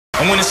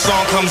when the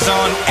song comes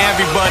on,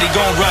 everybody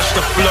gon' rush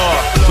the floor.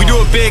 We do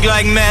it big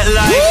like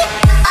MetLife.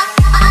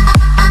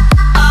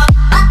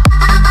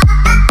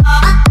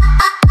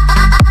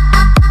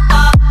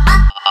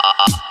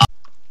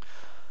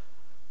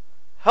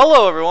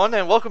 Hello everyone,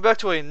 and welcome back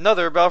to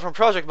another Battlefront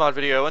Project Mod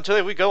video, and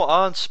today we go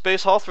on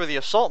Space Hoth for the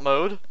Assault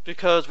mode,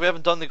 because we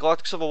haven't done the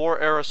Galactic Civil War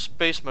Era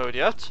Space mode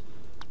yet.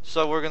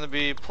 So we're going to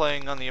be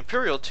playing on the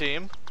Imperial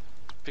team,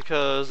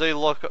 because they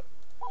look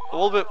a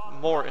little bit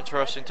more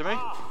interesting to me.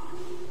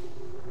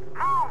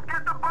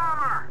 Get the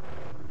bomber!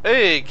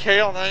 Hey,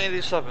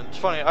 KL987. It's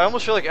funny, I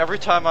almost feel like every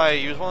time I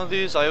use one of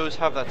these, I always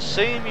have that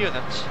same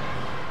unit.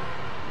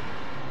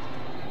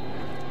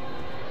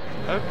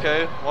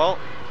 Okay, well,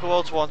 who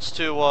else wants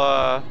to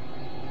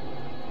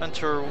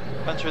enter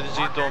the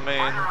Z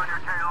domain?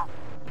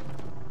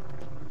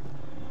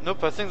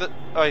 Nope, I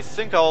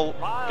think I'll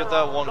get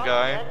that one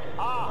guy,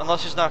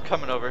 unless he's not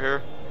coming over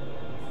here.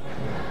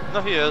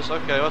 No, he is.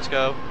 Okay, let's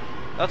go.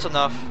 That's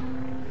enough.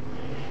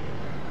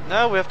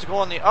 Now we have to go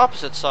on the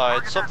opposite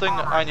side, something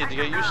I need to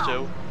get used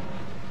to.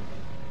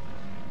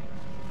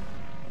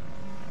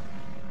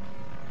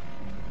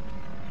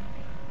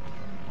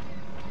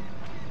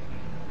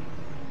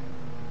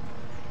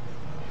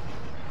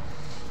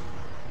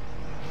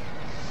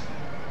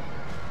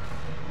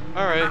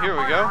 Alright, here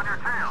we go.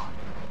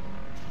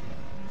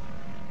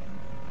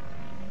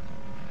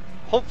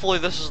 Hopefully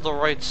this is the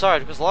right side,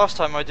 because last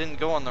time I didn't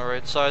go on the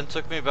right side. It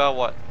took me about,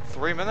 what,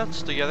 3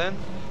 minutes to get in?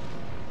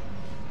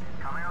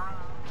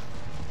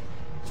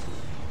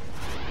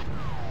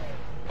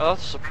 Oh,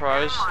 that's a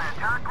surprise.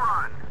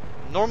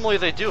 Normally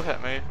they do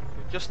hit me,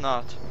 just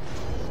not.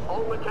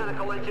 All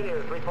mechanical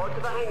engineers report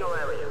to the hangar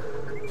area.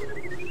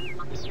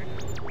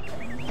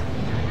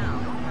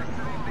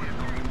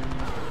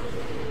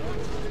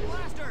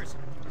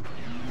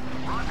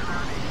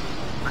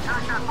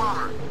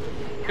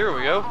 Here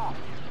we go.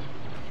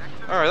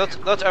 Alright,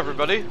 that's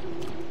everybody.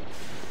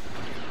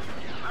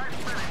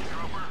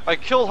 I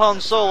killed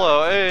Han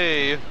Solo,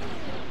 hey!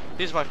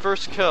 He's my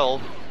first kill.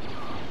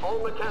 All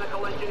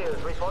mechanical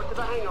engineers report to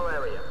the hangar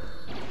area.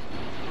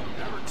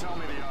 Never tell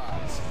me the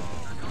odds.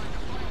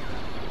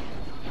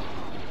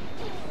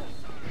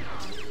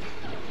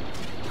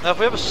 Now if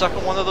we have a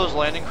second one of those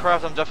landing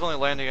craft, I'm definitely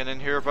landing it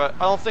in here, but I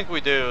don't think we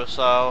do,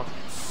 so...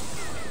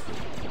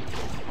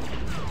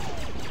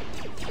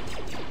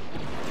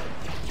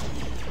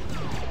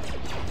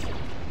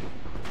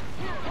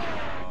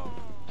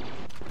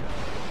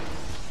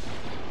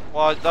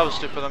 Well, that was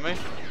stupid of me.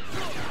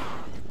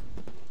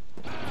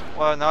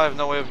 Well, now I have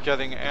no way of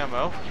getting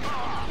ammo.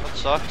 That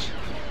sucks.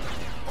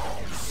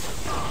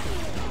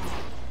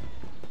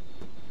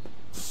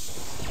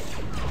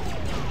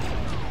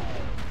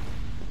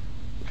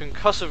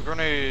 Concussive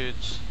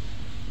grenades.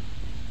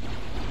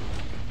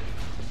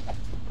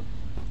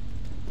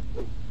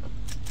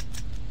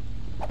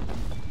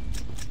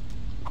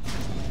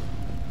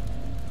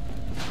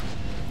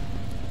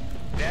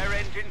 Their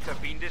engines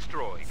have been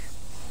destroyed.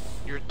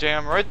 You're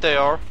damn right they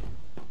are.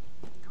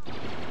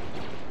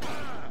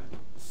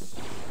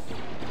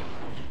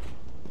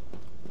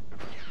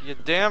 You're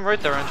damn right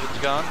their engine's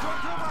gone.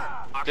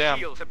 Our Damn.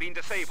 shields have been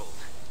disabled.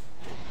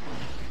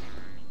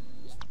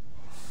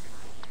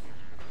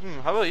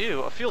 How about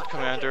you? A field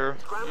commander.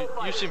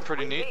 You seem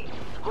pretty neat.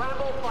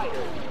 Scramble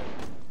fighters.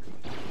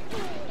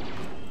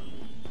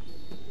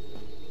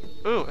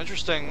 Ooh,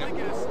 interesting.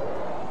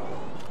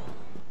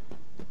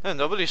 Hey,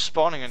 nobody's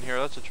spawning in here,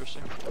 that's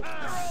interesting.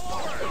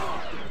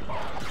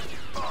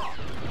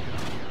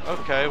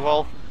 Okay,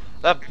 well,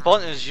 that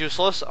button is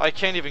useless. I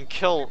can't even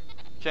kill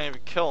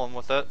him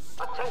with it.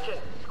 Attention,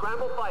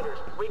 scramble fighters.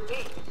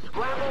 Repeat,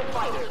 scramble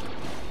fighters.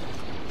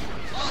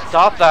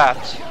 Stop that.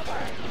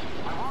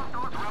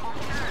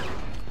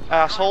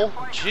 Asshole.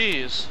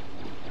 Jeez.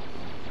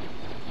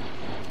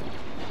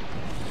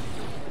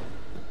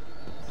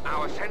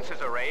 Our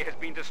sensors array has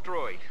been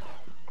destroyed.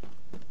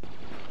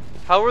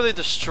 How are they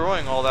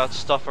destroying all that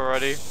stuff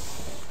already?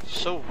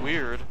 So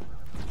weird.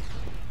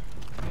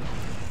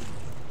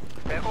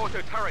 Their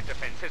auto turret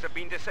defenses have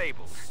been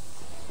disabled.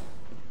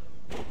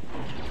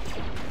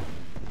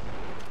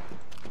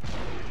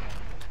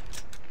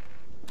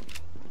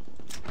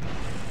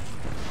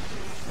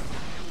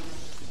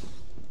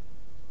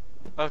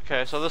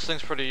 Okay, so this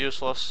thing's pretty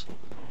useless.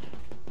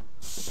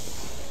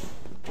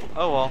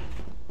 Oh well.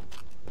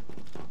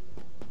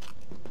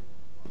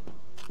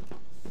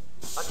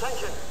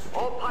 Attention,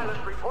 all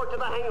pilots report to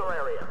the hangar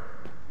area.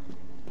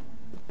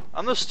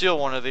 I'm gonna steal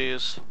one of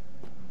these.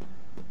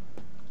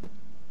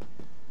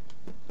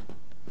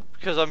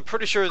 Because I'm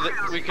pretty sure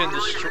that we can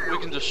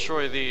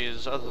destroy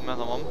these at the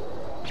minimum.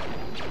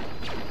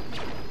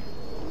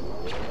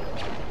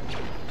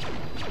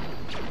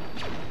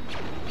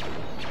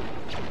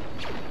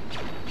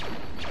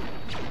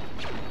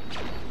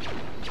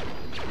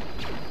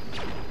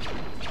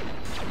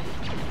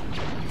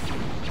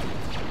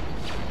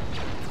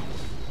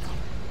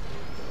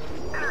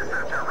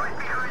 Interceptor right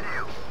behind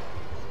you.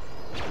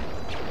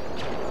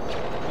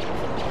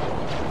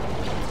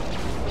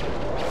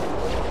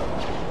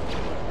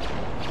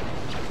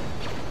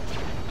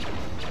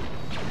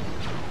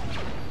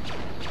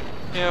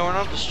 Yeah, we're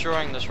not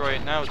destroying this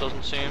right now, it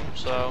doesn't seem,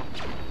 so...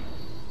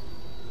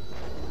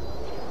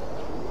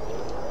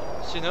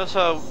 See, notice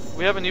how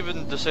we haven't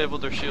even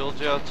disabled their shields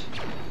yet.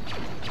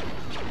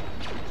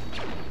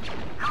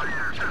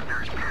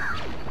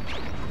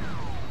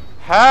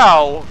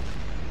 How?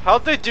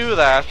 How'd they do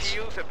that?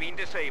 Shields have been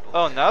disabled.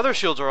 Oh, now their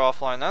shields are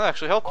offline. That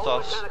actually helped All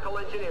us. mechanical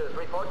engineers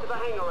report to the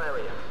hangar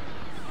area.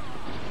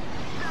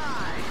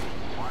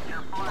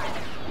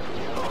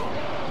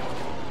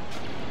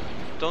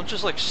 Don't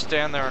just like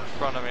stand there in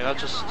front of me.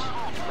 That's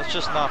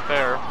just not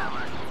fair.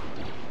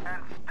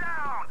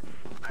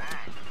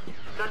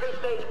 Second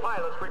stage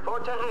pilots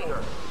report to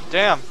hangar.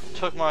 Damn,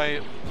 took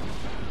my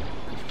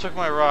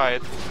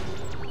ride.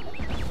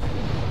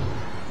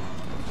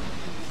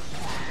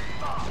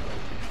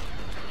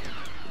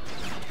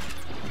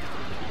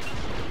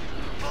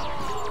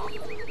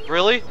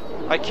 Really?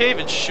 I can't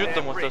even shoot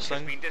them with this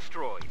thing.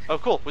 Oh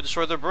cool, we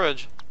destroyed their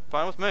bridge.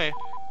 Fine with me.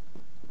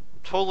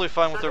 Totally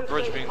fine with their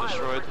bridge being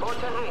destroyed.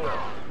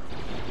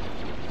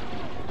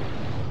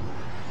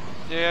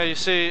 Yeah, you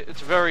see,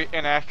 it's very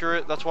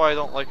inaccurate. That's why I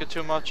don't like it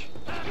too much.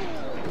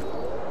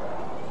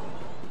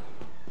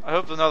 I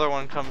hope another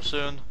one comes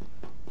soon.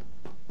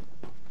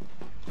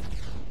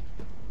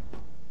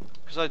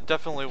 Because I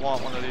definitely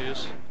want one of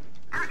these.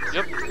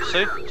 Yep,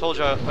 see? Told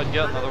you I'd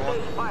get another one.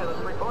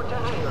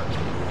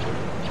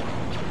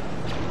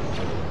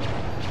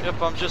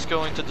 Yep, I'm just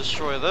going to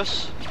destroy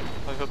this.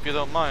 I hope you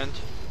don't mind.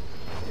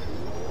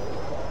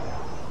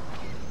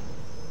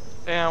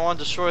 And I want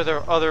to destroy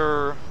their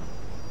other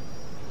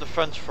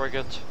defense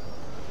frigate,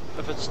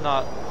 if it's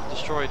not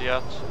destroyed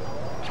yet.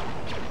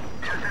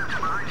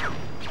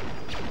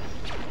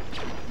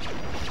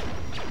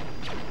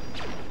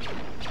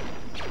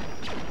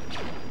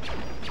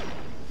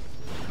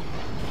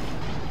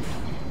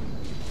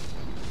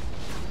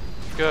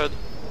 Good.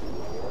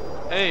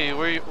 Hey,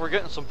 we're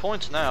getting some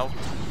points now.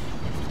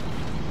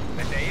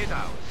 The day is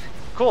ours.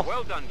 Cool.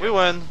 Well done, we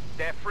win.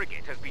 Their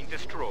frigate has been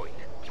destroyed.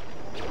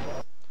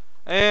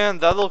 And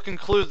that'll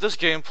conclude this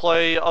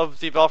gameplay of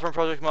the Battlefront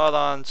Project Mod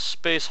on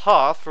Space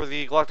Hoth for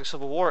the Galactic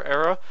Civil War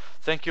Era.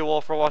 Thank you all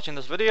for watching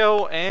this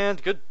video,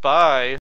 and goodbye.